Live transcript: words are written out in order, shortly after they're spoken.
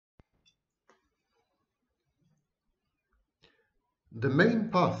The main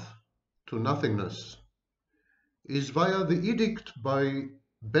path to nothingness is via the edict by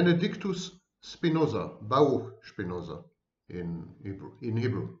Benedictus Spinoza, Baruch Spinoza in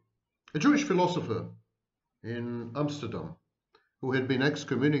Hebrew, a Jewish philosopher in Amsterdam who had been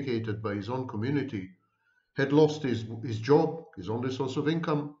excommunicated by his own community, had lost his job, his only source of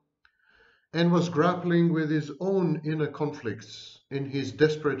income, and was grappling with his own inner conflicts in his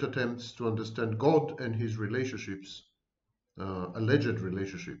desperate attempts to understand God and his relationships, alleged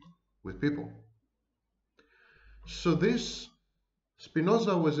relationship with people. So this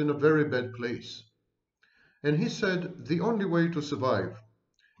Spinoza was in a very bad place, and he said the only way to survive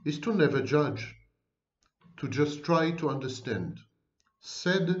is to never judge, to just try to understand.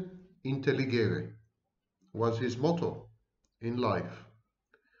 Sed intelligere was his motto in life.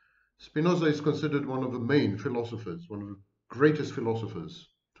 Spinoza is considered one of the main philosophers, one of the greatest philosophers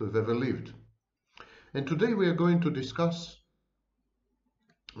to have ever lived. And today we are going to discuss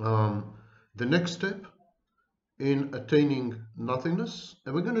the next step in attaining nothingness,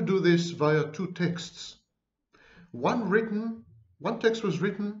 and we're going to do this via two texts. One text was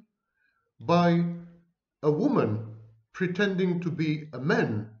written by a woman pretending to be a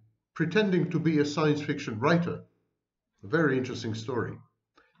man, pretending to be a science fiction writer. A very interesting story.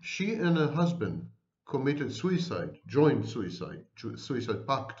 She and her husband committed suicide, joined suicide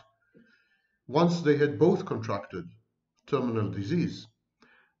pact, once they had both contracted terminal disease.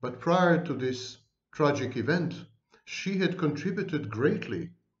 But prior to this tragic event, she had contributed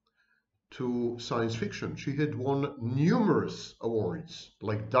greatly to science fiction. She had won numerous awards,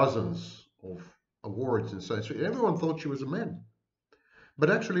 like dozens of awards in science fiction. Everyone thought she was a man.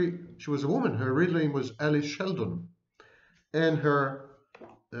 But actually, she was a woman. Her real name was Alice Sheldon. And her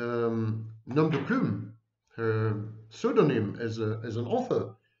nom de plume, her pseudonym as an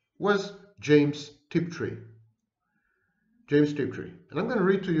author, was James Tiptree. James Tiptree. And I'm going to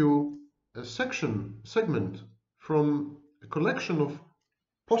read to you a segment from a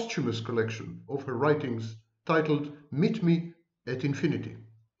posthumous collection of her writings titled Meet Me at Infinity.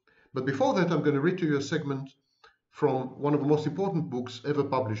 But before that, I'm going to read to you a segment from one of the most important books ever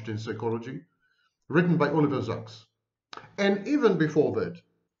published in psychology, written by Oliver Sacks. And even before that,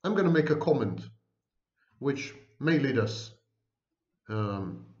 I'm going to make a comment which may lead us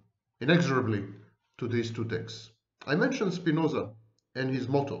inexorably to these two texts. I mentioned Spinoza and his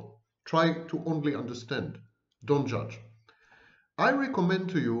motto, try to only understand, don't judge. I recommend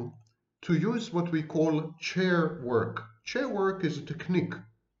to you to use what we call chair work. Chair work is a technique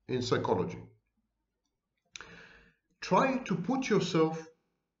in psychology. Try to put yourself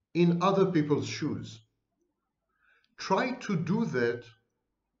in other people's shoes. Try to do that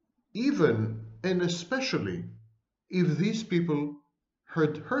even and especially if these people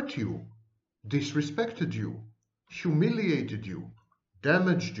had hurt you, disrespected you, humiliated you,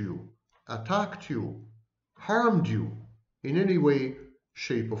 damaged you, attacked you, harmed you in any way,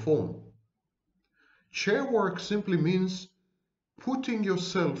 shape, or form. Chair work simply means putting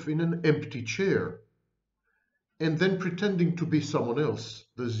yourself in an empty chair and then pretending to be someone else.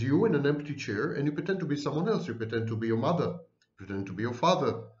 There's you in an empty chair and you pretend to be someone else. You pretend to be your mother, you pretend to be your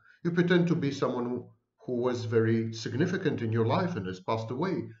father, you pretend to be someone who was very significant in your life and has passed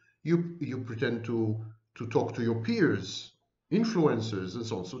away. You pretend to talk to your peers, influencers, and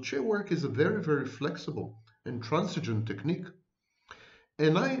so on. So chair work is a very, very flexible and transigent technique.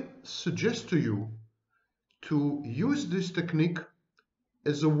 And I suggest to you to use this technique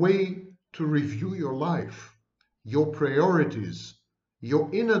as a way to review your life, your priorities, your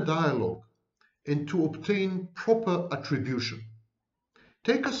inner dialogue, and to obtain proper attribution.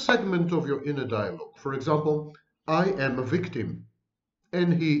 Take a segment of your inner dialogue. For example, I am a victim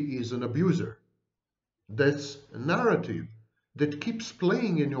and he is an abuser. That's a narrative that keeps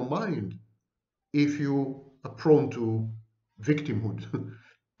playing in your mind if you are prone to victimhood,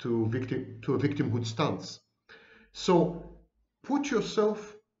 to a victimhood stance. So put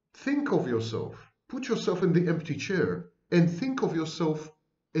yourself in the empty chair and think of yourself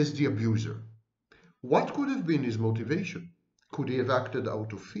as the abuser. What could have been his motivation? Could he have acted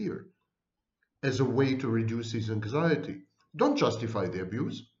out of fear as a way to reduce his anxiety? Don't justify the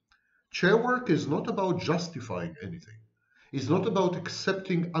abuse. Chair work is not about justifying anything. It's not about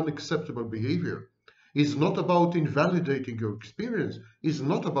accepting unacceptable behavior. It's not about invalidating your experience. It's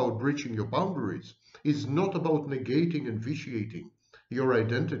not about breaching your boundaries. It's not about negating and vitiating your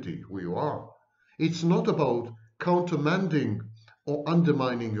identity, who you are. It's not about countermanding or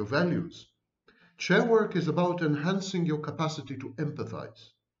undermining your values. Chair work is about enhancing your capacity to empathize,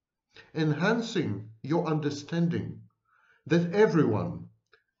 enhancing your understanding that everyone,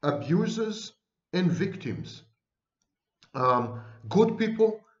 abusers and victims, Good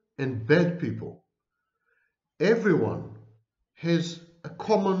people and bad people. Everyone has a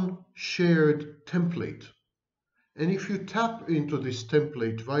common shared template. And if you tap into this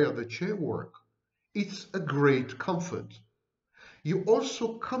template via the Chairwork, it's a great comfort. You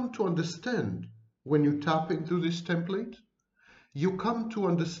also come to understand, when you tap into this template, you come to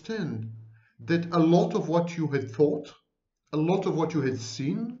understand that a lot of what you had thought, a lot of what you had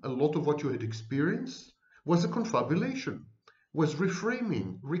seen, a lot of what you had experienced was a confabulation, was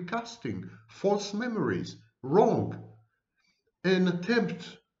reframing, recasting, false memories, wrong, an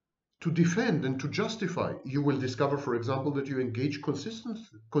attempt to defend and to justify. You will discover, for example, that you engage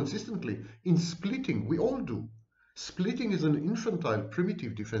consistently in splitting. We all do. Splitting is an infantile,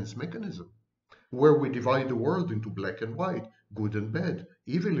 primitive defense mechanism where we divide the world into black and white, good and bad,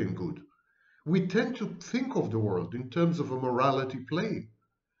 evil and good. We tend to think of the world in terms of a morality play.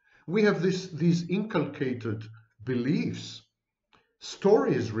 We have these inculcated beliefs,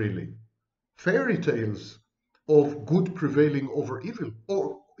 stories really, fairy tales of good prevailing over evil,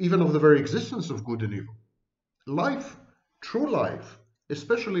 or even of the very existence of good and evil. Life, true life,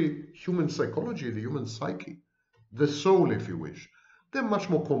 especially human psychology, the human psyche, the soul, if you wish, they're much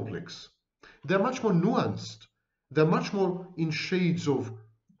more complex. They're much more nuanced. They're much more in shades of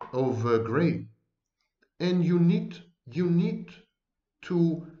gray. And you need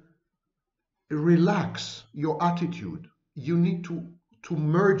to relax your attitude. You need to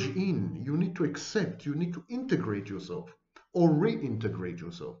merge in. You need to accept. You need to integrate yourself or reintegrate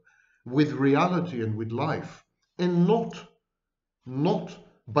yourself with reality and with life, and not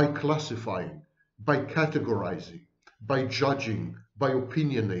by classifying, by categorizing, by judging, by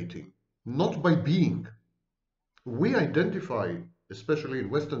opinionating, not by being. We identify, especially in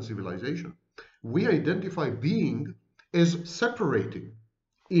Western civilization, we identify being as separating,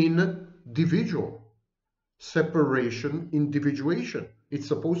 individual, separation, individuation. It's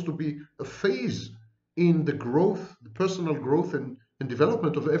supposed to be a phase in the growth, the personal growth and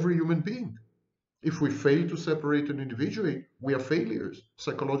development of every human being. If we fail to separate and individuate, we are failures,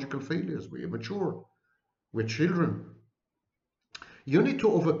 psychological failures. We are immature. We're children. You need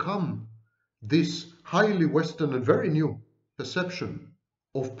to overcome this highly Western and very new perception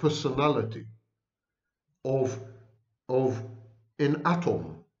of personality, of an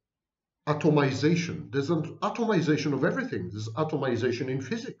atom, atomization. There's an atomization of everything. There's atomization in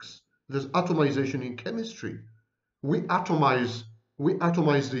physics. There's atomization in chemistry. We atomize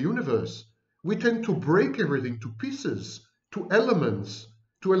the universe. We tend to break everything to pieces, to elements,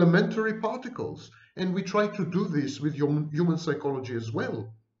 to elementary particles. And we try to do this with human psychology as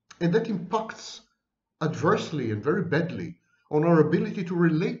well. And that impacts adversely and very badly on our ability to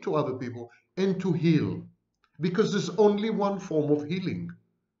relate to other people and to heal. Because there's only one form of healing: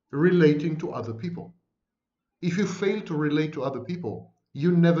 relating to other people. If you fail to relate to other people,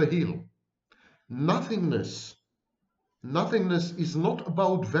 you never heal. Nothingness is not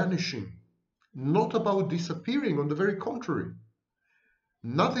about vanishing, not about disappearing. On the very contrary,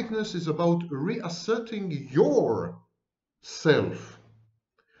 nothingness is about reasserting your self,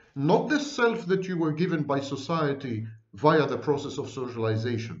 not the self that you were given by society via the process of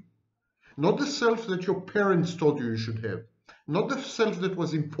socialization, not the self that your parents told you should have, not the self that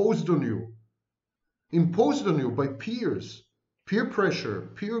was imposed on you by peers, peer pressure,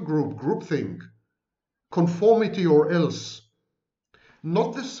 peer group, groupthink, conformity or else,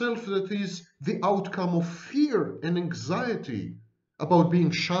 not the self that is the outcome of fear and anxiety about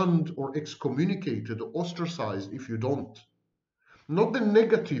being shunned or excommunicated or ostracized if you don't. Not the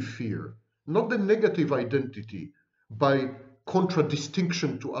negative fear, not the negative identity by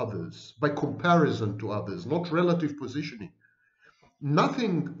contradistinction to others, by comparison to others, not relative positioning.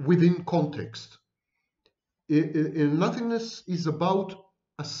 Nothing within context. Nothingness is about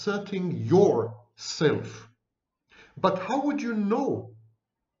asserting yourself. But how would you know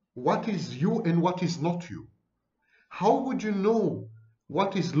what is you and what is not you? How would you know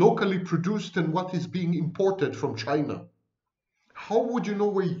what is locally produced and what is being imported from China? How would you know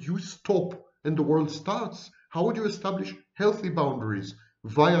where you stop and the world starts? How would you establish healthy boundaries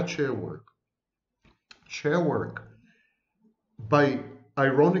via Chairwork? Chairwork,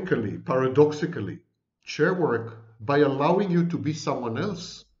 ironically, paradoxically, Chairwork, by allowing you to be someone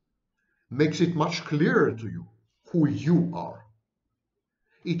else, makes it much clearer to you who you are.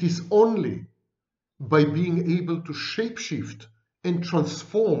 It is only by being able to shapeshift and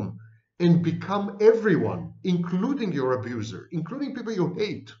transform and become everyone, including your abuser, including people you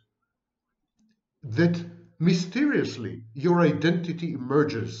hate, that mysteriously your identity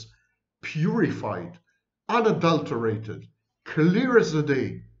emerges purified, unadulterated, clear as the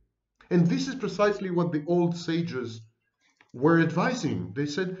day. And this is precisely what the old sages were advising. They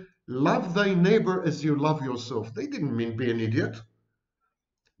said, love thy neighbor as you love yourself. They didn't mean be an idiot.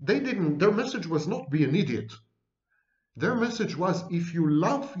 Their message was not be an idiot. Their message was, if you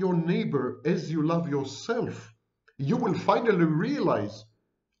love your neighbor as you love yourself, you will finally realize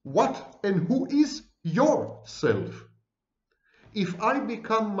what and who is yourself. If I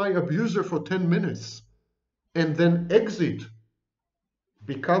become my abuser for 10 minutes and then exit,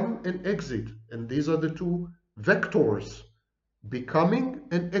 become and exit, and these are the two vectors, becoming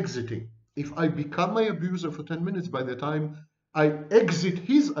and exiting. If I become my abuser for 10 minutes, by the time I exit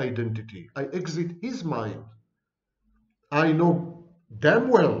his identity, I exit his mind, I know damn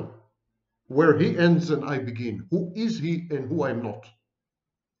well where he ends and I begin. Who is he and who I'm not?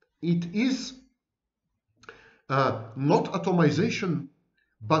 It is not atomization,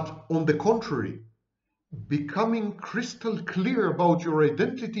 but on the contrary, becoming crystal clear about your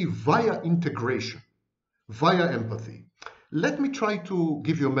identity via integration, via empathy. Let me try to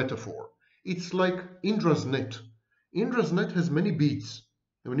give you a metaphor. It's like Indra's net. Indra's net has many beads.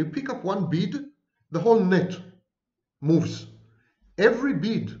 And when you pick up one bead, the whole net moves. Every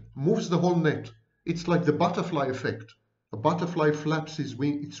bead moves the whole net. It's like the butterfly effect. A butterfly flaps its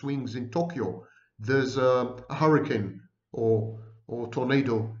wings in Tokyo. There's a hurricane or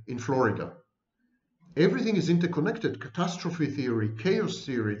tornado in Florida. Everything is interconnected. Catastrophe theory, chaos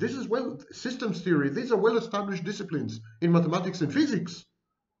theory, this is systems theory. These are well-established disciplines in mathematics and physics,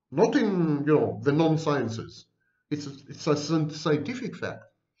 not in the non-sciences. It's a scientific fact.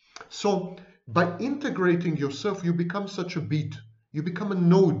 So by integrating yourself, you become such a bead. You become a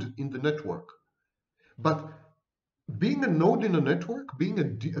node in the network. But being a node in a network, being a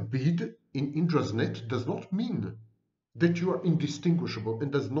bead in Indra's net, does not mean that you are indistinguishable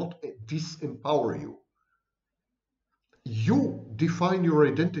and does not disempower you. You define your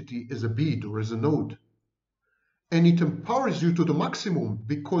identity as a bead or as a node. And it empowers you to the maximum,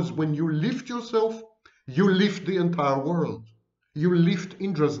 because when you lift yourself, you lift the entire world. You lift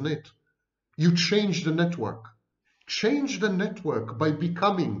Indra's net. You change the network. Change the network by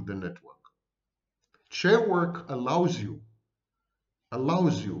becoming the network. Chairwork allows you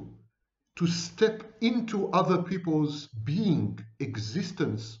to step into other people's being,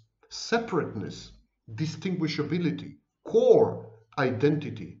 existence, separateness, distinguishability, core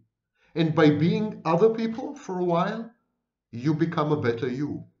identity. And by being other people for a while, you become a better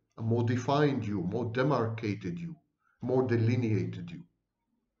you, a more defined you, more demarcated you, more delineated you.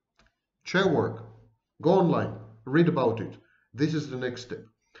 Chairwork. Go online, read about it. This is the next step.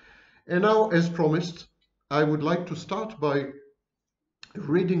 And now, as promised, I would like to start by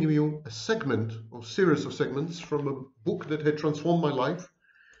reading you a segment or series of segments from a book that had transformed my life.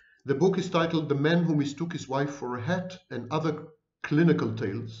 The book is titled The Man Who Mistook His Wife for a Hat and Other Clinical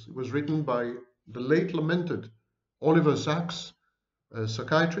Tales. It was written by the late lamented Oliver Sacks, a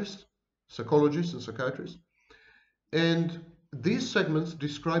psychologist and psychiatrist. And these segments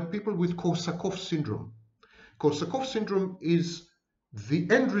describe people with Korsakoff syndrome. Korsakoff syndrome is the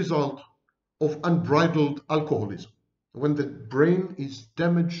end result of unbridled alcoholism, when the brain is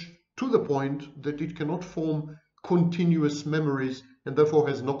damaged to the point that it cannot form continuous memories and therefore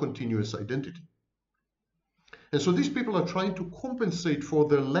has no continuous identity. And so these people are trying to compensate for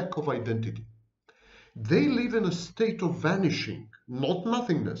their lack of identity. They live in a state of vanishing, not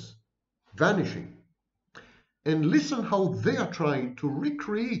nothingness, vanishing. And listen how they are trying to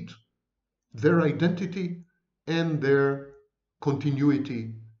recreate their identity and their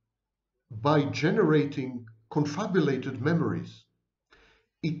continuity by generating confabulated memories.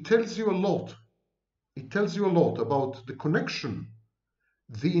 It tells you a lot. It tells you a lot about the connection,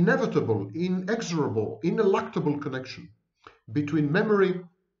 the inevitable, inexorable, ineluctable connection between memory,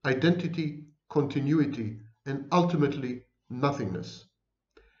 identity, continuity, and ultimately nothingness.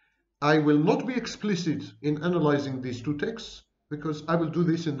 I will not be explicit in analyzing these two texts because I will do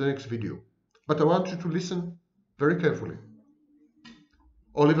this in the next video. But I want you to listen very carefully.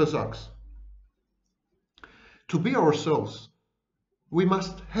 Oliver Sacks. To be ourselves, we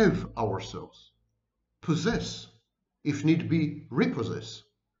must have ourselves, possess, if need be, repossess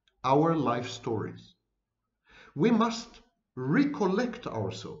our life stories. We must recollect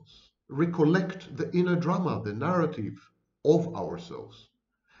ourselves, recollect the inner drama, the narrative of ourselves.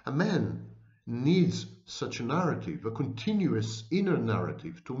 A man needs such a narrative, a continuous inner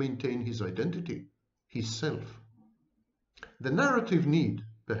narrative, to maintain his identity, his self. The narrative need,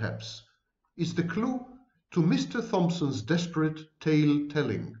 perhaps, is the clue to Mr. Thompson's desperate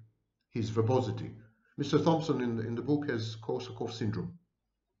tale-telling, his verbosity. Mr. Thompson in the book has Korsakoff syndrome,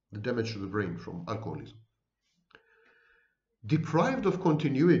 the damage to the brain from alcoholism. Deprived of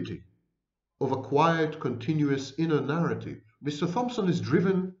continuity, of a quiet, continuous inner narrative. Mr. Thompson is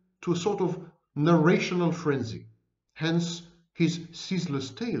driven to a sort of narrational frenzy, hence his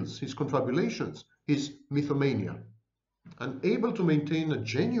ceaseless tales, his confabulations, his mythomania. Unable to maintain a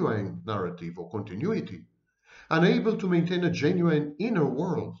genuine narrative or continuity, unable to maintain a genuine inner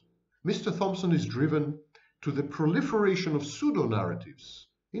world, Mr. Thompson is driven to the proliferation of pseudo-narratives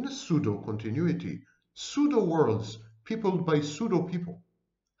in a pseudo-continuity, pseudo-worlds peopled by pseudo-people,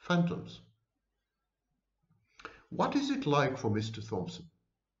 phantoms. What is it like for Mr. Thompson?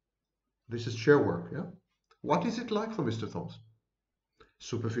 This is Chairwork, yeah? What is it like for Mr. Thompson?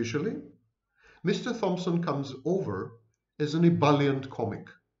 Superficially, Mr. Thompson comes over as an ebullient comic.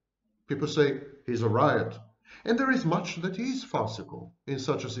 People say he's a riot, and there is much that is farcical in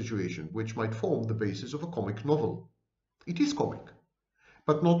such a situation, which might form the basis of a comic novel. It is comic,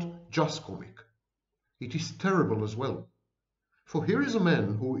 but not just comic. It is terrible as well. For here is a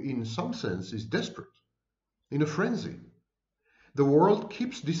man who, in some sense, is desperate, in a frenzy. The world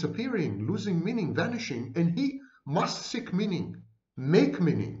keeps disappearing, losing meaning, vanishing, and he must seek meaning, make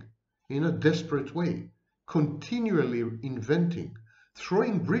meaning in a desperate way, continually inventing,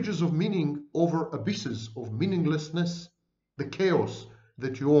 throwing bridges of meaning over abysses of meaninglessness, the chaos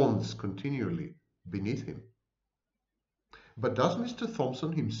that yawns continually beneath him. But does Mr.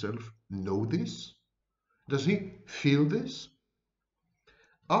 Thompson himself know this? Does he feel this?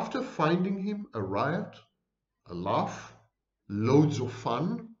 After finding him a riot, a laugh, loads of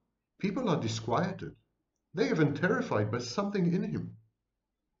fun, people are disquieted. They are even terrified by something in him.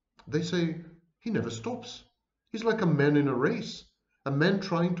 They say, he never stops. He's like a man in a race, a man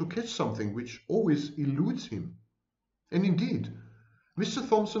trying to catch something which always eludes him. And indeed, Mr.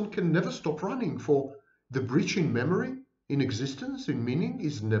 Thompson can never stop running, for the breach in memory, in existence, in meaning,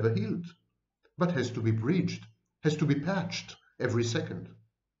 is never healed, but has to be bridged, has to be patched every second.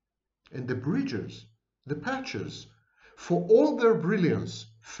 And the bridges, the patches, for all their brilliance,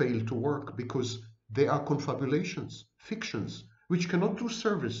 fail to work because they are confabulations, fictions, which cannot do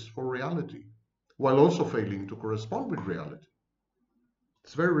service for reality, while also failing to correspond with reality.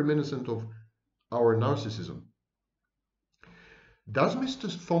 It's very reminiscent of our narcissism. Does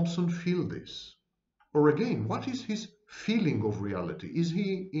Mr. Thompson feel this? Or again, what is his feeling of reality? Is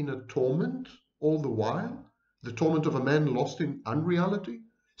he in a torment all the while? The torment of a man lost in unreality,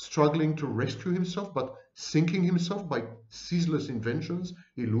 struggling to rescue himself, but sinking himself by ceaseless inventions,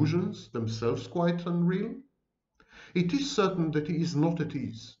 illusions, themselves quite unreal? It is certain that he is not at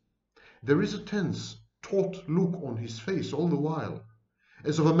ease. There is a tense, taut look on his face all the while,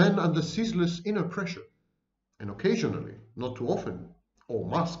 as of a man under ceaseless inner pressure, and occasionally, not too often, or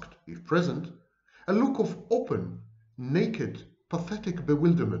masked if present, a look of open, naked, pathetic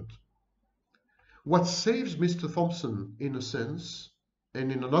bewilderment. What saves Mr. Thompson in a sense,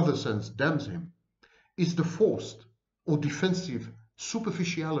 and in another sense damns him, is the forced or defensive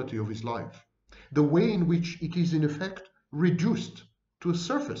superficiality of his life, the way in which it is in effect reduced to a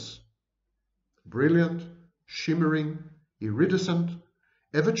surface. Brilliant, shimmering, iridescent,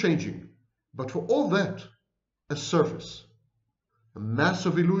 ever-changing, but for all that, a surface, a mass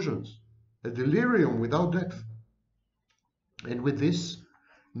of illusions, a delirium without depth. And with this,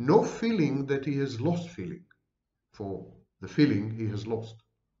 no feeling that he has lost feeling, for the feeling he has lost.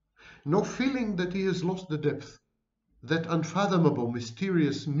 No feeling that he has lost the depth, that unfathomable,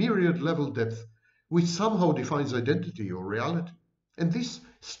 mysterious, myriad-level depth which somehow defines identity or reality. And this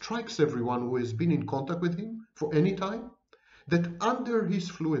strikes everyone who has been in contact with him for any time, that under his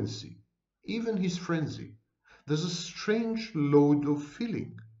fluency, even his frenzy, there's a strange load of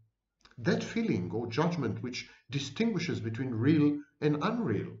feeling. That feeling or judgment which distinguishes between real and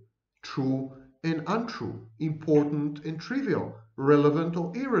unreal, true and untrue, important and trivial, relevant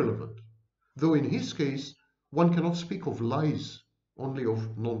or irrelevant. Though in his case, one cannot speak of lies, only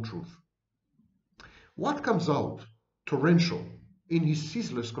of non-truth. What comes out, torrential, in his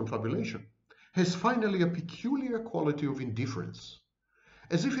ceaseless confabulation, has finally a peculiar quality of indifference,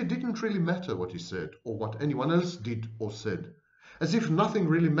 as if it didn't really matter what he said or what anyone else did or said, as if nothing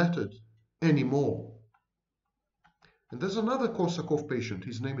really mattered anymore. And there's another Korsakoff patient,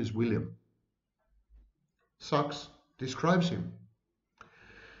 his name is William. Sachs describes him.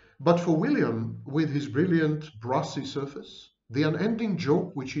 But for William, with his brilliant brassy surface, the unending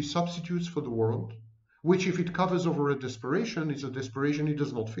joke which he substitutes for the world, which if it covers over a desperation, is a desperation he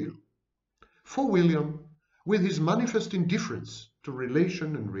does not feel. For William, with his manifest indifference to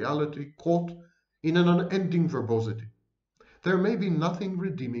relation and reality caught in an unending verbosity, there may be nothing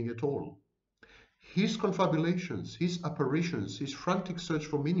redeeming at all. His confabulations, his apparitions, his frantic search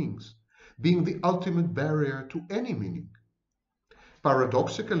for meanings, being the ultimate barrier to any meaning.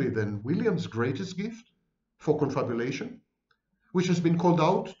 Paradoxically, then, William's greatest gift for confabulation, which has been called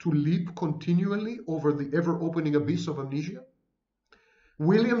out to leap continually over the ever-opening abyss of amnesia,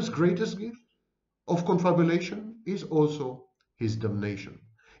 William's greatest gift of confabulation is also his damnation.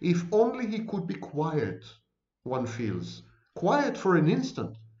 If only he could be quiet, one feels, quiet for an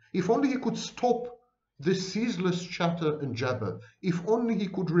instant. If only he could stop the ceaseless chatter and jabber. If only he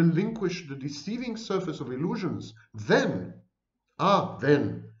could relinquish the deceiving surface of illusions, then,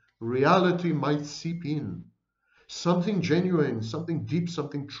 then, reality might seep in. Something genuine, something deep,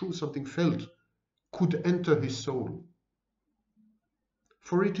 something true, something felt could enter his soul.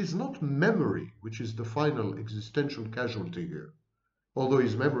 For it is not memory which is the final existential casualty here, although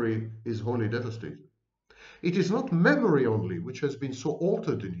his memory is wholly devastated. It is not memory only which has been so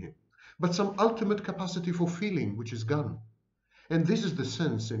altered in him, but some ultimate capacity for feeling which is gone. And this is the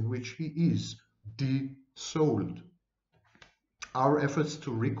sense in which he is de-souled. Our efforts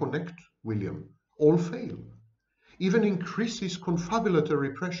to reconnect William all fail, even increase his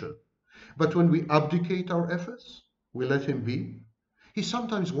confabulatory pressure. But when we abdicate our efforts, we let him be, he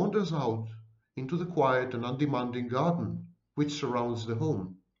sometimes wanders out into the quiet and undemanding garden which surrounds the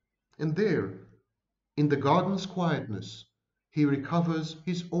home. And there, in the garden's quietness, he recovers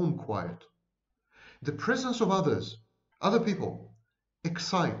his own quiet. The presence of others, other people,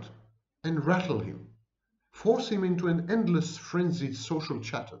 excite and rattle him, force him into an endless frenzied social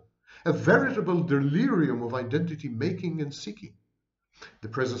chatter, a veritable delirium of identity making and seeking. The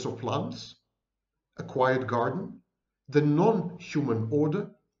presence of plants, a quiet garden, the non-human order,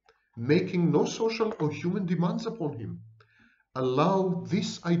 making no social or human demands upon him, allow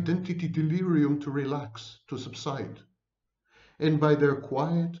this identity delirium to relax, to subside. And by their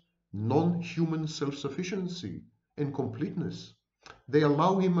quiet, non-human self-sufficiency and completeness, they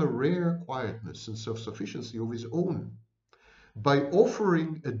allow him a rare quietness and self-sufficiency of his own, by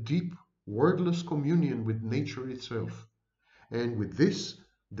offering a deep, wordless communion with nature itself, and with this,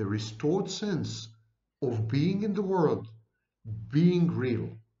 the restored sense of being in the world, being real.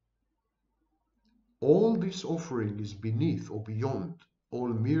 All this offering is beneath or beyond all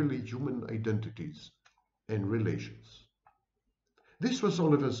merely human identities and relations. This was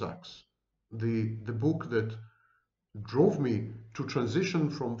Oliver Sacks, the book that drove me to transition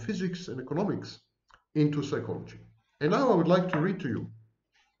from physics and economics into psychology. And now I would like to read to you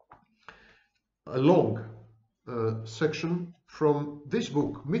a long section from this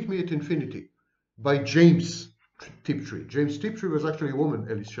book, Meet Me at Infinity, by James Tiptree. James Tiptree was actually a woman,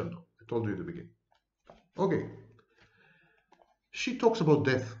 Alice Sheldon. I told you at the beginning. Okay. She talks about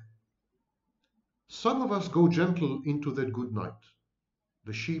death. Some of us go gentle into that good night.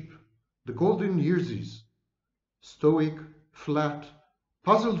 The sheep, the golden yearsies, stoic, flat,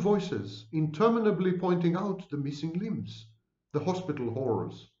 puzzled voices interminably pointing out the missing limbs, the hospital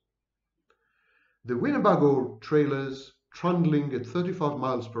horrors. The Winnebago trailers trundling at 35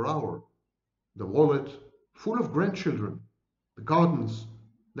 miles per hour, the wallet full of grandchildren, the gardens,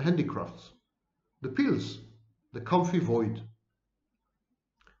 the handicrafts, the pills, the comfy void.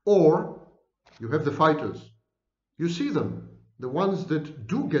 Or you have the fighters. You see them, the ones that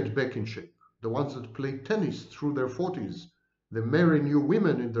do get back in shape, the ones that play tennis through their 40s, they marry new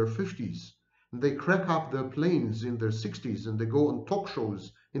women in their 50s, and they crack up their planes in their 60s, and they go on talk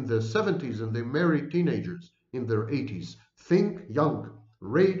shows in their 70s, and they marry teenagers in their 80s. Think young,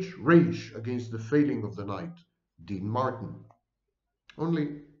 rage, rage against the failing of the night. Dean Martin.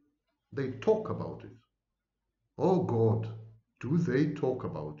 Only they talk about it. Oh God, do they talk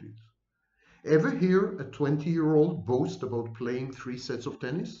about it? Ever hear a 20-year-old boast about playing 3 sets of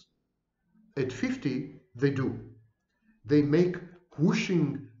tennis? At 50, they do. They make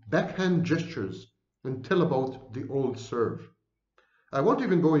whooshing backhand gestures and tell about the old serve. I won't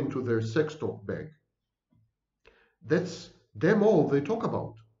even go into their sex talk bag. That's them all they talk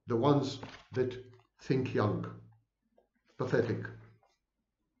about, the ones that think young. Pathetic.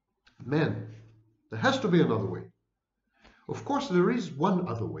 Man, there has to be another way. Of course, there is one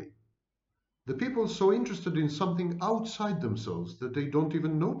other way. The people so interested in something outside themselves that they don't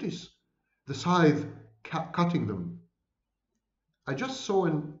even notice the scythe cutting them. I just saw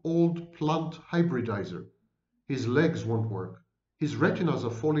an old plant hybridizer. His legs won't work. His retinas are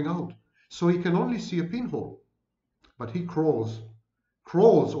falling out, so he can only see a pinhole. But he crawls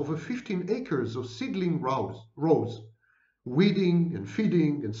over 15 acres of seedling rows, weeding and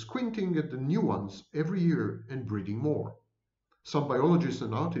feeding and squinting at the new ones every year and breeding more. Some biologists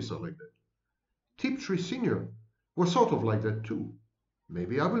and artists are like that. Tiptree Sr. was sort of like that too.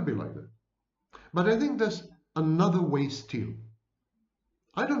 Maybe I will be like that. But I think there's another way still.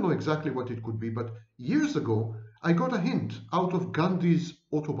 I don't know exactly what it could be, but years ago I got a hint out of Gandhi's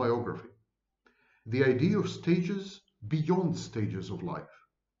autobiography. The idea of stages beyond stages of life.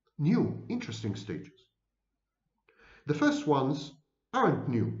 New, interesting stages. The first ones aren't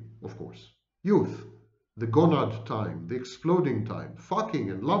new, of course. Youth, the gonad time, the exploding time,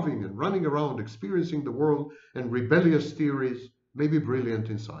 fucking and loving and running around, experiencing the world and rebellious theories, maybe brilliant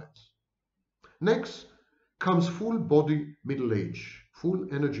in science. Next comes full body middle age, full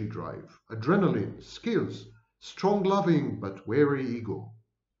energy drive, adrenaline, skills, strong loving but wary ego,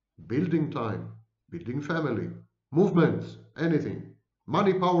 building time, building family, movements, anything,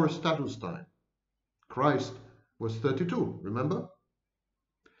 money, power, status time. Christ was 32, remember?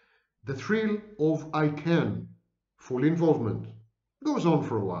 The thrill of I can, full involvement, goes on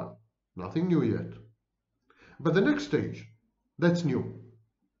for a while. Nothing new yet. But the next stage, that's new.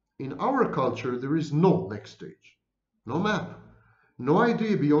 In our culture, there is no next stage. No map. No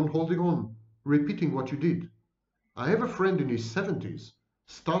idea beyond holding on, repeating what you did. I have a friend in his 70s,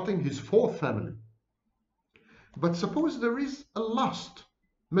 starting his fourth family. But suppose there is a last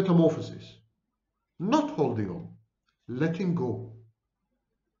metamorphosis. Not holding on, letting go.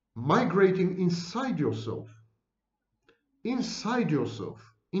 Migrating inside yourself,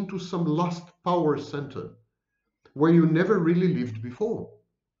 into some last power center where you never really lived before.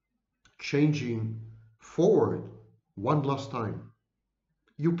 Changing forward one last time.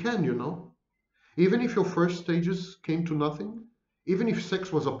 You can, you know. Even if your first stages came to nothing, even if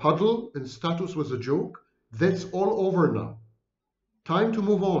sex was a puddle and status was a joke, that's all over now. Time to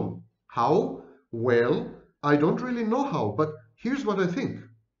move on. How? Well, I don't really know how, but here's what I think.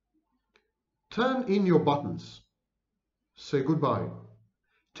 Turn in your buttons. Say goodbye.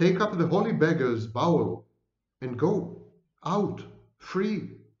 Take up the holy beggar's bowel and go. Out.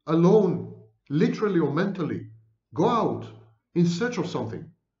 Free. Alone. Literally or mentally. Go out. In search of something.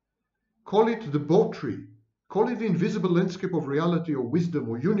 Call it the boat tree. Call it the invisible landscape of reality or wisdom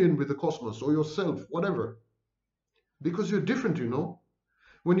or union with the cosmos or yourself. Whatever. Because you're different, you know.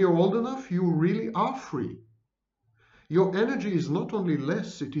 When you're old enough, you really are free. Your energy is not only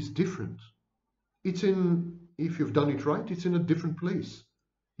less, it is different. It's in, if you've done it right, it's in a different place.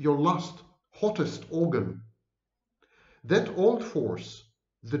 Your last, hottest organ. That old force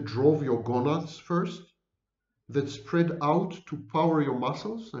that drove your gonads first, that spread out to power your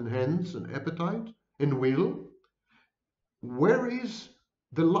muscles and hands and appetite and will, where is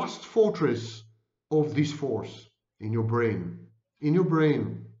the last fortress of this force? In your brain. In your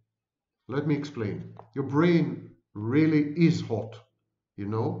brain. Let me explain. Your brain really is hot, you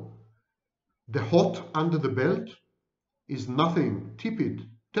know. The hot under the belt is nothing,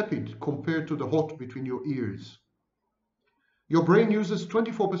 tepid compared to the hot between your ears. Your brain uses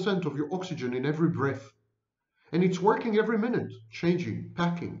 24% of your oxygen in every breath, and it's working every minute, changing,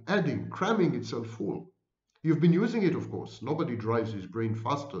 packing, adding, cramming itself full. You've been using it, of course. Nobody drives his brain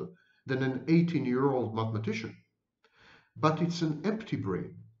faster than an 18-year-old mathematician. But it's an empty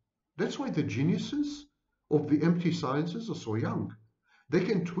brain. That's why the geniuses of the empty sciences are so young. They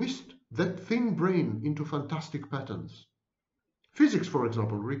can twist that thin brain into fantastic patterns. Physics, for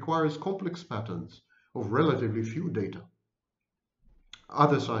example, requires complex patterns of relatively few data.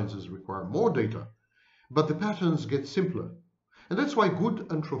 Other sciences require more data, but the patterns get simpler. And that's why good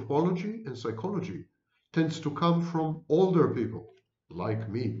anthropology and psychology tends to come from older people, like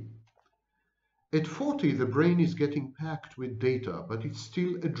me. At 40, the brain is getting packed with data, but it's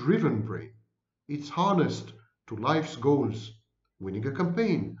still a driven brain. It's harnessed to life's goals, winning a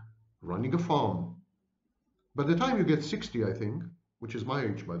campaign, running a farm. By the time you get 60, I think, which is my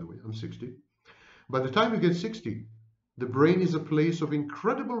age, by the way, I'm 60. By the time you get 60, the brain is a place of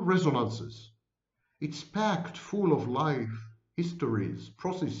incredible resonances. It's packed full of life, histories,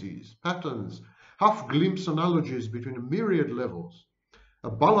 processes, patterns, half-glimpse analogies between a myriad levels. A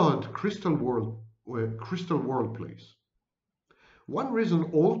ballad crystal world place. One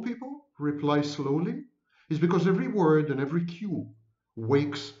reason old people reply slowly is because every word and every cue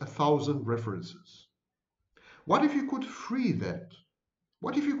wakes 1,000 references. What if you could free that?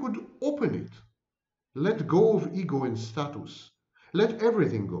 What if you could open it? Let go of ego and status. Let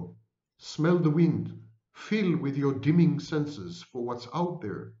everything go. Smell the wind. Feel with your dimming senses for what's out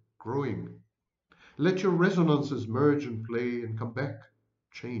there, growing. Let your resonances merge and play and come back,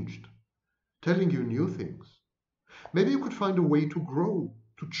 changed, telling you new things. Maybe you could find a way to grow,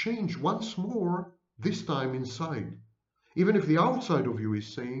 to change once more, this time inside. Even if the outside of you is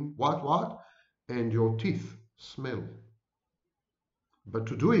saying, what? And your teeth smell. But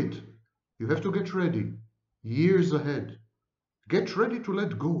to do it, you have to get ready, years ahead. Get ready to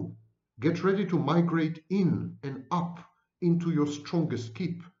let go. Get ready to migrate in and up into your strongest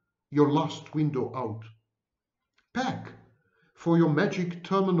keep, your last window out. Pack for your magic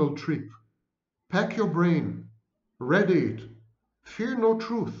terminal trip. Pack your brain. Ready it. Fear no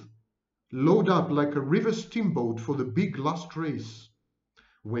truth. Load up like a river steamboat for the big last race.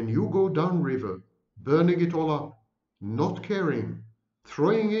 When you go down river, burning it all up, not caring,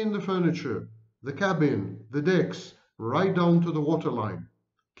 throwing in the furniture, the cabin, the decks, right down to the waterline,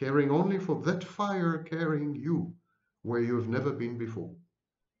 caring only for that fire carrying you where you have never been before.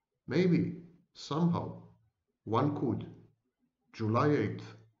 Maybe, somehow, one could. July 8th,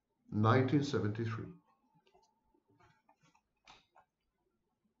 1973.